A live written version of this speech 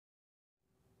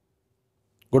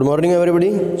Good morning everybody,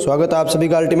 स्वागत है आप सभी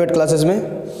का अल्टीमेट क्लासेस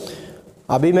में।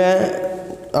 अभी मैं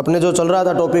अपने जो चल रहा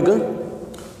था टॉपिक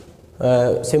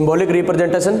सिंबॉलिक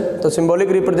रिप्रेजेंटेशन, तो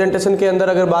सिंबॉलिक रिप्रेजेंटेशन के अंदर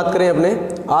अगर बात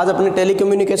करें आज अपने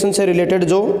टेलीकम्युनिकेशन से रिलेटेड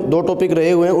जो दो टॉपिक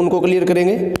रहे हुए हैं उनको क्लियर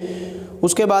करेंगे।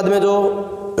 उसके बाद में जो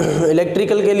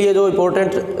इलेक्ट्रिकल के लिए जो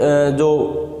इम्पोर्टेंट जो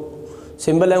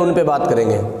सिंबल है उन पे बात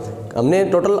करेंगे। हमने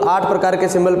टोटल 8 प्रकार के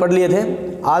सिंबल पढ़ लिए थे,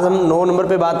 आज हम 9 नंबर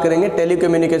पे बात करेंगे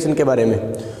टेलीकम्युनिकेशन के बारे में।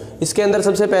 इसके अंदर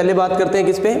सबसे पहले बात करते हैं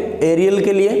किस पे, एरियल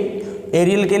के लिए।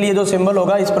 एरियल के लिए जो सिंबल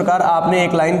होगा इस प्रकार आपने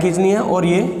एक लाइन खींचनी है और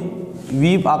ये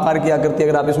वी आकार की आकृति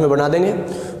अगर आप इसमें बना देंगे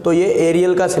तो ये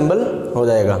एरियल का सिंबल हो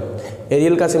जाएगा।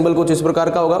 एरियल का सिंबल कुछ इस प्रकार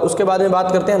का होगा। उसके बाद में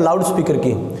बात करते हैं लाउड स्पीकर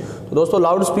की। तो दोस्तों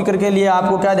लाउड स्पीकर के लिए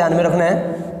आपको क्या ध्यान में रखना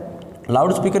है,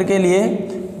 लाउड स्पीकर के लिए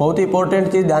बहुत ही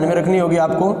इंपॉर्टेंट चीज़ ध्यान में रखनी होगी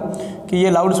आपको कि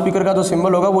ये लाउड स्पीकर का जो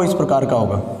सिंबल होगा वो इस प्रकार का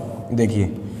होगा।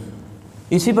 देखिए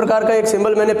इसी प्रकार का एक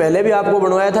सिंबल मैंने पहले भी आपको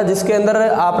बनवाया था, जिसके अंदर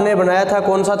आपने बनाया था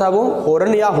कौन सा था वो,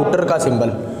 हॉर्न या हुटर का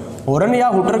सिंबल। हॉर्न या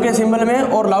हुटर के सिंबल में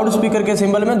और लाउड स्पीकर के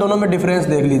सिंबल में दोनों में डिफरेंस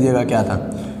देख लीजिएगा क्या था।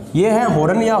 ये है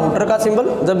हॉर्न या हुटर का सिंबल,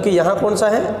 जबकि यहाँ कौन सा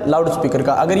है, लाउड स्पीकर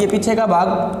का। अगर ये पीछे का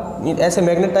भाग ऐसे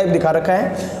मैग्नेट टाइप दिखा रखा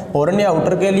है हॉर्न या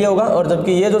हुटर के लिए होगा, और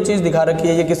जबकि ये जो चीज़ दिखा रखी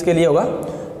है ये किसके लिए होगा,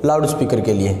 लाउड स्पीकर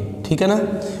के लिए। ठीक है ना।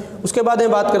 उसके बाद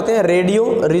में बात करते हैं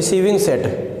radio receiving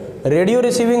set. Radio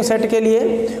receiving set के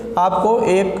लिए आपको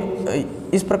एक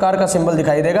इस प्रकार का सिंबल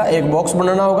दिखाई देगा, एक बॉक्स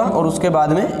बनाना होगा और उसके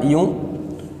बाद में यूं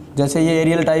जैसे ये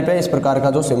एरियल टाइप है इस प्रकार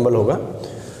का जो सिंबल होगा।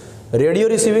 रेडियो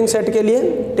रिसीविंग सेट के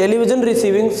लिए टेलीविज़न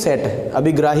रिसीविंग सेट,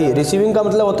 अभिग्राही, रिसीविंग का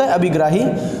मतलब होता है अभिग्राही,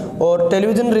 और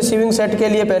टेलीविज़न रिसीविंग सेट के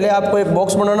लिए पहले आपको एक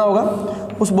बॉक्स बनाना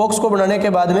होगा। उस बॉक्स को बनाने के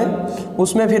बाद में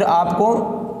उसमें फिर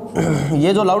आपको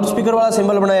ये जो लाउड स्पीकर वाला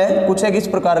सिंबल बनाया है कुछ एक इस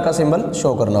प्रकार का सिंबल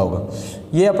शो करना होगा।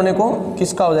 ये अपने को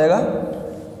किसका हो जाएगा,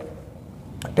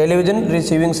 टेलीविज़न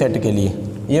रिसीविंग सेट के लिए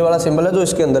ये वाला सिंबल है जो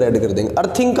इसके अंदर ऐड कर देंगे।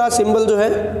 अर्थिंग का सिंबल जो है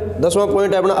 10वां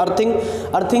पॉइंट है अपना अर्थिंग।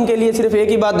 अर्थिंग के लिए सिर्फ एक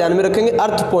ही बात ध्यान में रखेंगे,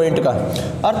 अर्थ पॉइंट का।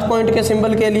 अर्थ पॉइंट के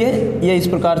सिंबल के लिए ये इस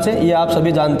प्रकार से, ये आप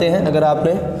सभी जानते हैं, अगर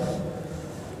आपने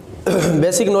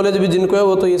बेसिक नॉलेज भी जिनको है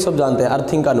वो तो ये सब जानते हैं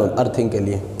अर्थिंग का, अर्थिंग के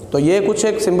लिए। तो ये कुछ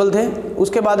एक सिंबल थे।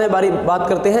 उसके बाद में बात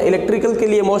करते हैं इलेक्ट्रिकल के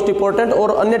लिए मोस्ट इंपॉर्टेंट,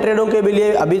 और अन्य ट्रेडों के भी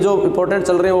लिए अभी जो इंपॉर्टेंट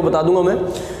चल रहे हैं वो बता दूंगा मैं।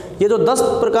 ये जो 10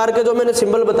 प्रकार के जो मैंने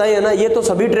सिंबल बताए हैं ना, ये तो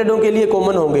सभी ट्रेडों के लिए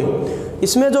कॉमन होंगे।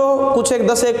 इसमें जो कुछ एक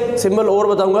 10 एक सिंबल और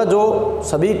बताऊंगा जो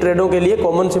सभी ट्रेडों के लिए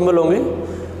कॉमन सिंबल होंगे,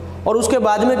 और उसके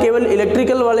बाद में केवल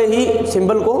इलेक्ट्रिकल वाले ही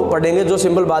सिंबल को पढ़ेंगे जो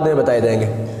सिंबल बाद में बताए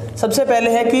जाएंगे। सबसे पहले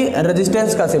है कि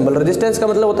रेजिस्टेंस का सिंबल। रेजिस्टेंस का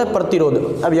मतलब होता है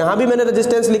प्रतिरोध। अब यहाँ भी मैंने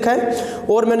रेजिस्टेंस लिखा है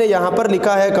और मैंने यहाँ पर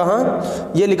लिखा है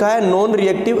कहाँ, ये लिखा है नॉन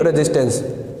रिएक्टिव रेजिस्टेंस।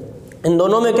 इन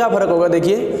दोनों में क्या फ़र्क होगा,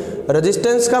 देखिए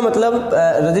रेजिस्टेंस का मतलब,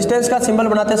 रेजिस्टेंस का सिंबल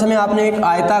बनाते समय आपने एक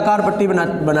आयताकार पट्टी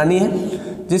बनानी है,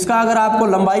 जिसका अगर आपको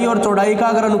लंबाई और चौड़ाई का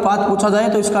अगर अनुपात पूछा जाए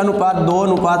तो इसका अनुपात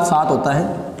 2:7 होता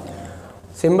है।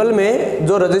 सिंबल में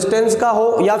जो रेजिस्टेंस का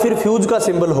हो या फिर फ्यूज का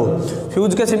सिंबल हो,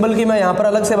 फ्यूज के सिंबल की मैं यहाँ पर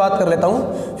अलग से बात कर लेता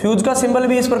हूँ। फ्यूज का सिंबल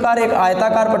भी इस प्रकार एक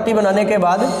आयताकार पट्टी बनाने के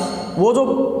बाद वो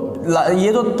जो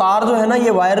ये जो तार जो है ना, ये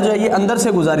वायर जो है ये अंदर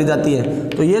से गुजारी जाती है,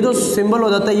 तो ये जो सिंबल हो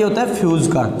जाता है ये होता है फ्यूज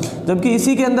का। जबकि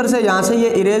इसी के अंदर से यहाँ से ये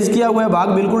इरेज किया हुआ भाग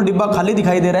बिल्कुल डिब्बा खाली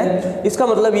दिखाई दे रहा है, इसका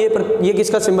मतलब ये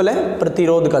किसका सिंबल है,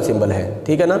 प्रतिरोध का सिंबल है।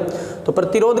 ठीक है ना। तो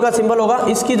प्रतिरोध का सिंबल होगा,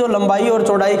 इसकी जो लंबाई और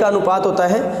चौड़ाई का अनुपात होता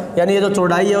है, यानी ये जो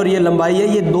चौड़ाई है और ये लंबाई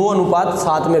है ये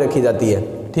 2:7 में रखी जाती है।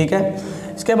 ठीक है।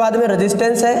 इसके बाद में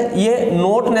रेजिस्टेंस है, ये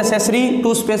not necessary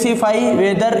to specify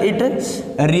whether it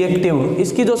reactive.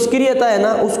 इसकी जो सक्रियता है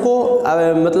ना उसको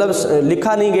मतलब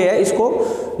लिखा नहीं गया है, इसको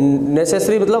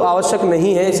नेसेसरी मतलब आवश्यक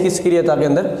नहीं है इसकी सक्रियता के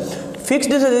अंदर।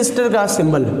 फिक्स्ड रजिस्टर का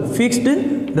सिंबल, फिक्स्ड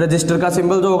रजिस्टर का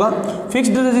सिंबल जो होगा,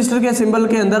 फिक्स्ड रजिस्टर के सिंबल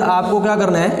के अंदर आपको क्या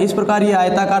करना है, इस प्रकार ये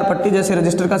आयताकार पट्टी जैसे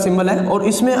रजिस्टर का सिंबल है और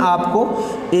इसमें आपको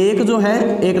एक जो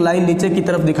है एक लाइन नीचे की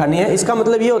तरफ दिखानी है। इसका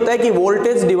मतलब ये होता है कि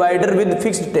voltage divider with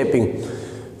fixed tapping.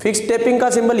 Fixed tapping का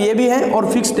सिंबल ये भी है और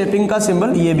फिक्स्ड टेपिंग का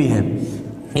सिंबल ये भी है।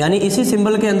 यानी इसी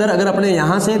सिंबल के अंदर अगर अपने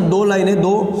यहाँ से 2 लाइनें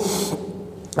 2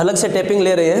 अलग से टेपिंग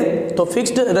ले रहे हैं तो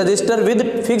fixed register with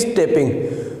fixed tapping,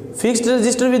 fixed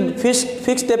register with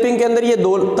fixed tapping के अंदर ये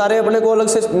 2 तारे अपने को अलग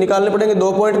से निकालने पड़ेंगे,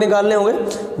 2 पॉइंट निकालने होंगे।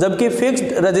 जबकि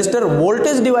फिक्स्ड रजिस्टर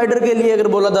वोल्टेज डिवाइडर के लिए अगर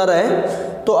बोला जा रहा है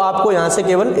तो आपको यहाँ से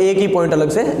केवल एक ही पॉइंट अलग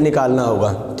से निकालना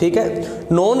होगा। ठीक है।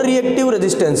 Non reactive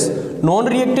resistance, non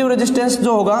reactive resistance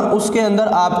जो होगा उसके अंदर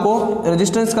आपको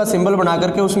रेजिस्टेंस का सिंबल बना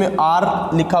करके उसमें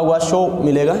R लिखा हुआ शो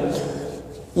मिलेगा,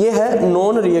 ये है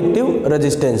नॉन रिएक्टिव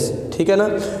रेजिस्टेंस। ठीक है ना।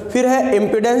 फिर है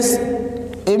इम्पीडेंस।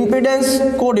 इम्पीडेंस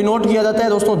को डिनोट किया जाता है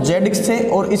दोस्तों Z से,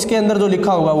 और इसके अंदर जो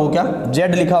लिखा होगा वो क्या,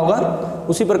 Z लिखा होगा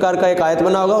उसी प्रकार का एक आयत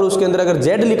बना होगा और उसके अंदर अगर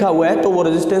Z लिखा हुआ है तो वो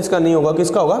रेजिस्टेंस का नहीं होगा,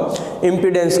 किसका होगा,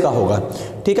 इम्पीडेंस का होगा।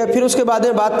 ठीक है, फिर उसके बाद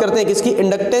में बात करते हैं किसकी,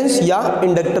 इंडक्टेंस या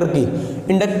इंडक्टर की।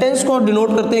 इंडक्टेंस को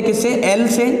डिनोट करते हैं किससे, L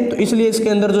से, तो इसलिए इसके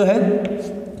अंदर जो है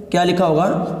क्या लिखा होगा,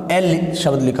 L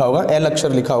शब्द लिखा होगा, L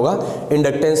अक्षर लिखा होगा,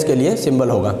 इंडक्टेंस के लिए सिंबल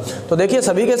होगा। तो देखिए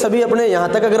सभी के सभी अपने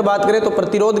यहाँ तक अगर बात करें तो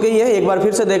प्रतिरोध का ही है, एक बार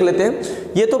फिर से देख लेते हैं।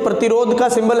 ये तो प्रतिरोध का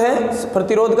सिंबल है,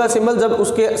 प्रतिरोध का सिंबल जब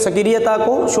उसके सक्रियता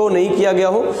को शो नहीं किया गया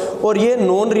हो, और ये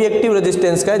नॉन रिएक्टिव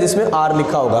रेजिस्टेंस का है जिसमें R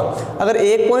लिखा होगा। अगर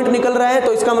एक पॉइंट निकल रहा है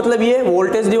तो इसका मतलब ये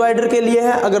वोल्टेज डिवाइडर के लिए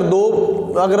है,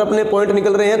 अगर अपने पॉइंट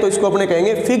निकल रहे हैं तो इसको अपने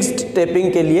कहेंगे फिक्स्ड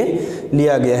टेपिंग के लिए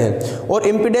लिया गया है। और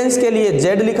इम्पीडेंस के लिए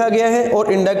Z लिखा गया है,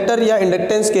 और इंडक्टर या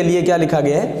इंडक्टेंस के लिए क्या लिखा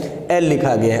गया है, L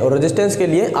लिखा गया है, और रेजिस्टेंस के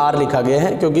लिए R लिखा गया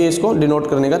है, क्योंकि इसको डिनोट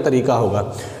करने का तरीका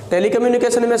होगा।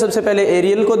 टेलीकम्युनिकेशन में सबसे पहले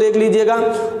एरियल को देख लीजिएगा,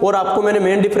 और आपको मैंने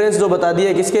मेन डिफरेंस जो बता दिया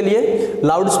है किसके लिए,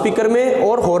 लाउड स्पीकर में,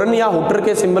 और हॉर्न या हुटर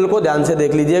के सिंबल को ध्यान से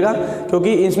देख लीजिएगा,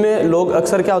 क्योंकि इसमें लोग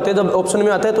अक्सर क्या होते हैं, जब ऑप्शन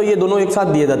में आता है तो ये दोनों एक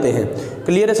साथ दिए जाते हैं।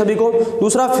 क्लियर है सभी को।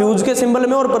 दूसरा, फ्यूज के सिंबल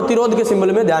में और प्रतिरोध के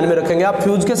सिंबल में ध्यान में रखेंगे आप।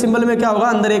 फ्यूज के सिंबल में क्या होगा,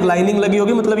 अंदर एक लाइनिंग लगी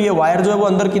होगी, मतलब ये वायर जो है वो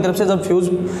अंदर की तरफ से जब फ्यूज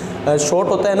शॉर्ट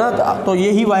होता है ना तो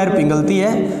यही वायर पिघलती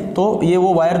है, तो ये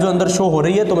वो वायर जो अंदर शो हो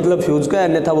रही है तो मतलब फ्यूज का,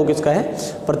 अन्यथा वो किसका है,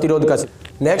 प्रतिरोध का।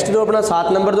 नेक्स्ट जो अपना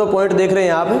 7 नंबर जो पॉइंट देख रहे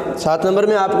हैं आप, 7 नंबर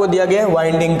में आपको दिया गया है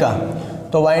वाइंडिंग का।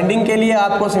 तो वाइंडिंग के लिए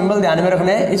आपको सिंबल ध्यान में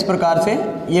रखना है, इस प्रकार से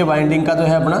ये वाइंडिंग का जो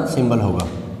है अपना सिंबल होगा।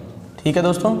 ठीक है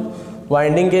दोस्तों,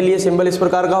 वाइंडिंग के लिए सिंबल इस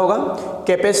प्रकार का होगा।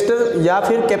 कैपेसिटर या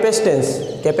फिर कैपेसिटेंस,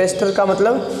 कैपेसिटर का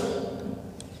मतलब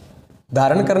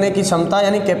धारण करने की क्षमता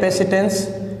यानी कैपेसिटेंस।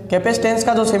 कैपेसिटेंस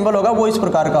का जो सिंबल होगा वो इस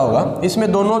प्रकार का होगा।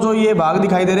 इसमें दोनों जो ये भाग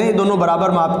दिखाई दे रहे हैं ये दोनों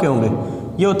बराबर माप के होंगे,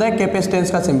 ये होता है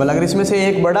कैपेसिटेंस का सिंबल। अगर इसमें से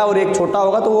एक बड़ा और एक छोटा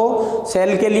होगा तो वो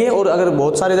सेल के लिए, और अगर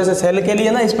बहुत सारे जैसे सेल के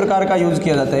लिए ना इस प्रकार का यूज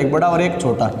किया जाता है, एक बड़ा और एक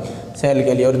छोटा सेल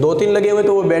के लिए, और 2-3 लगे हुए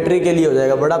तो वो बैटरी के लिए हो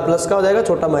जाएगा, बड़ा प्लस का हो जाएगा,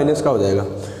 छोटा माइनस का हो जाएगा।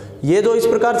 ये जो इस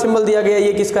प्रकार सिंबल दिया गया है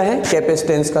ये किसका है,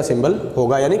 कैपेसिटेंस का सिंबल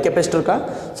होगा, यानी कैपेसिटर का।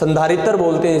 संधारित्र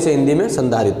बोलते हैं इसे हिंदी में,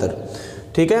 संधारित्र।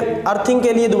 ठीक है, अर्थिंग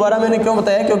के लिए दोबारा मैंने क्यों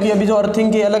बताया, क्योंकि अभी जो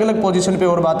अर्थिंग की अलग अलग पोजीशन पे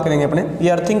और बात करेंगे अपने। ये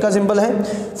अर्थिंग का सिंबल है।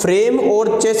 फ्रेम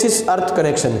और चेसिस अर्थ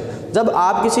कनेक्शन, जब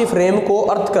आप किसी फ्रेम को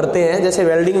अर्थ करते हैं, जैसे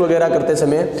वेल्डिंग वगैरह करते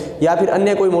समय या फिर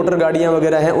अन्य कोई मोटर गाड़ियां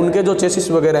वगैरह हैं, उनके जो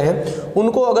चेसिस वगैरह हैं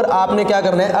उनको अगर आपने क्या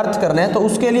करना है, अर्थ करना है, तो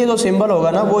उसके लिए जो सिंबल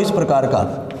होगा ना वो इस प्रकार का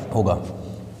होगा,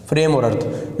 फ्रेम और अर्थ।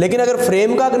 लेकिन अगर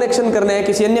फ्रेम का कनेक्शन करना है,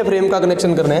 किसी अन्य फ्रेम का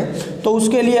कनेक्शन करना है, तो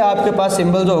उसके लिए आपके पास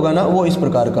सिंबल जो होगा ना वो इस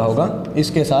प्रकार का होगा,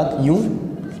 इसके साथ यूं,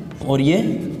 और ये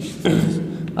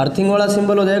अर्थिंग वाला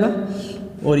सिंबल हो जाएगा,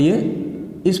 और ये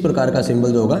इस प्रकार का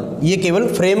सिंबल जो होगा ये केवल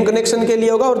फ्रेम कनेक्शन के लिए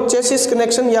होगा। और चेसिस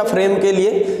कनेक्शन या फ्रेम के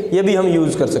लिए ये भी हम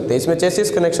यूज़ कर सकते हैं। इसमें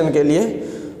चेसिस कनेक्शन के लिए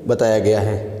बताया गया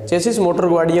है। चेसिस मोटर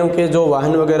गाड़ियों के जो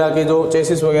वाहन वगैरह के जो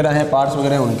चेसिस वगैरह हैं, पार्ट्स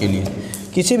वगैरह हैं, उनके लिए।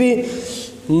 किसी भी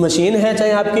मशीन है,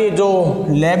 चाहे आपकी जो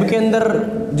लैब के अंदर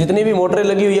जितनी भी मोटरें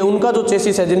लगी हुई है, उनका जो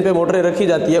चेसिस है जिन पे मोटरें रखी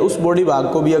जाती है, उस बॉडी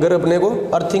भाग को भी अगर अपने को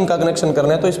अर्थिंग का कनेक्शन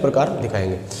करना है तो इस प्रकार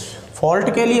दिखाएंगे। फॉल्ट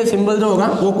के लिए सिंबल जो होगा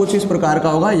वो कुछ इस प्रकार का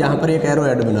होगा, यहाँ पर एक एरो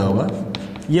हेड बना होगा,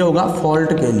 ये होगा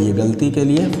फॉल्ट के लिए, गलती के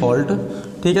लिए फॉल्ट।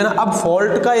 ठीक है ना। अब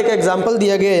फॉल्ट का एक एग्जांपल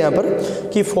दिया गया है यहाँ पर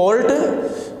कि fault,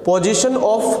 position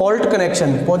of fault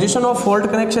connection. Position of fault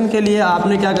connection के लिए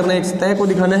आपने क्या करना है, एक सतह को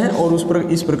दिखाना है और उस पर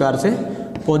इस प्रकार से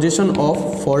position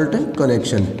of fault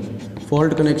connection,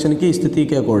 fault connection की स्थिति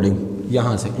के अकॉर्डिंग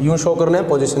यहाँ से यूँ शो करना है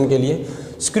पोजीशन के लिए।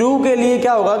 स्क्रू के लिए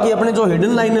क्या होगा कि अपने जो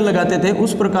हिडन लाइनें लगाते थे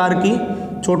उस प्रकार की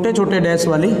छोटे छोटे डैश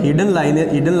वाली हिडन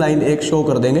लाइन एक शो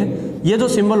कर देंगे। ये जो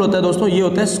सिंबल होता है दोस्तों, ये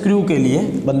होता है स्क्रू के लिए,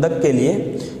 बंधक के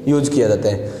लिए यूज किया जाता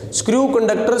है। Screw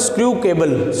conductor, screw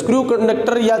cable. Screw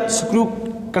conductor या स्क्रू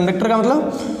कंडक्टर का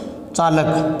मतलब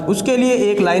चालक, उसके लिए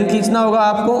एक लाइन खींचना होगा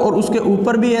आपको और उसके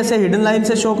ऊपर भी ऐसे हिडन लाइन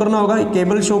से शो करना होगा,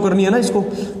 केबल शो करनी है ना इसको।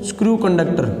 स्क्रू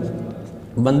कंडक्टर,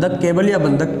 बंधक केबल या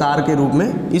बंधक तार के रूप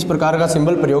में इस प्रकार का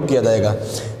सिंबल प्रयोग किया जाएगा।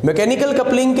 मैकेनिकल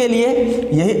कपलिंग के लिए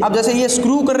यही, अब जैसे ये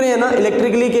स्क्रू कर रहे हैं ना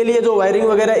इलेक्ट्रिकली के लिए, जो वायरिंग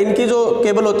वगैरह इनकी जो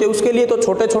केबल होती है उसके लिए तो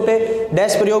छोटे छोटे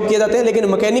डैश प्रयोग किए जाते हैं। लेकिन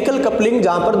मैकेनिकल कपलिंग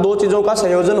जहाँ पर दो चीज़ों का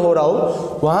संयोजन हो रहा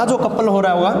हो, वहाँ जो कपल हो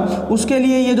रहा होगा उसके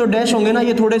लिए ये जो डैश होंगे ना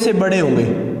ये थोड़े से बड़े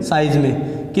होंगे साइज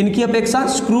में। किनकी अपेक्षा?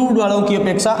 स्क्रू वालों की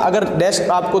अपेक्षा। अगर डैश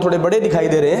आपको थोड़े बड़े दिखाई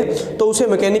दे रहे हैं तो उसे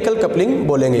मैकेनिकल कपलिंग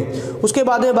बोलेंगे। उसके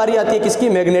बाद में बारी आती है किसकी?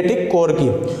 मैग्नेटिक कोर की।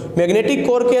 मैग्नेटिक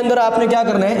कोर के अंदर आपने क्या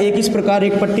करना है, एक इस प्रकार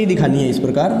एक पट्टी दिखानी है इस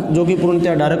प्रकार, जो कि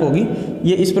पूर्णतः डार्क होगी।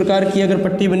 ये इस प्रकार की अगर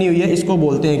पट्टी बनी हुई है इसको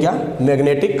बोलते हैं क्या?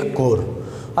 Magnetic core.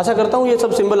 आशा करता हूँ ये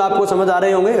सब सिंबल आपको समझ आ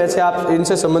रहे होंगे। वैसे आप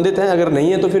इनसे संबंधित हैं, अगर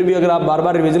नहीं है तो फिर भी अगर आप बार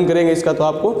बार रिवीजन करेंगे इसका तो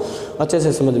आपको अच्छे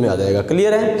से समझ में आ जाएगा।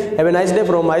 क्लियर है? Have a nice day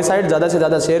from my side. ज़्यादा से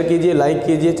ज़्यादा शेयर कीजिए, लाइक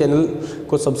कीजिए, चैनल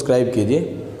को सब्सक्राइब कीजिए।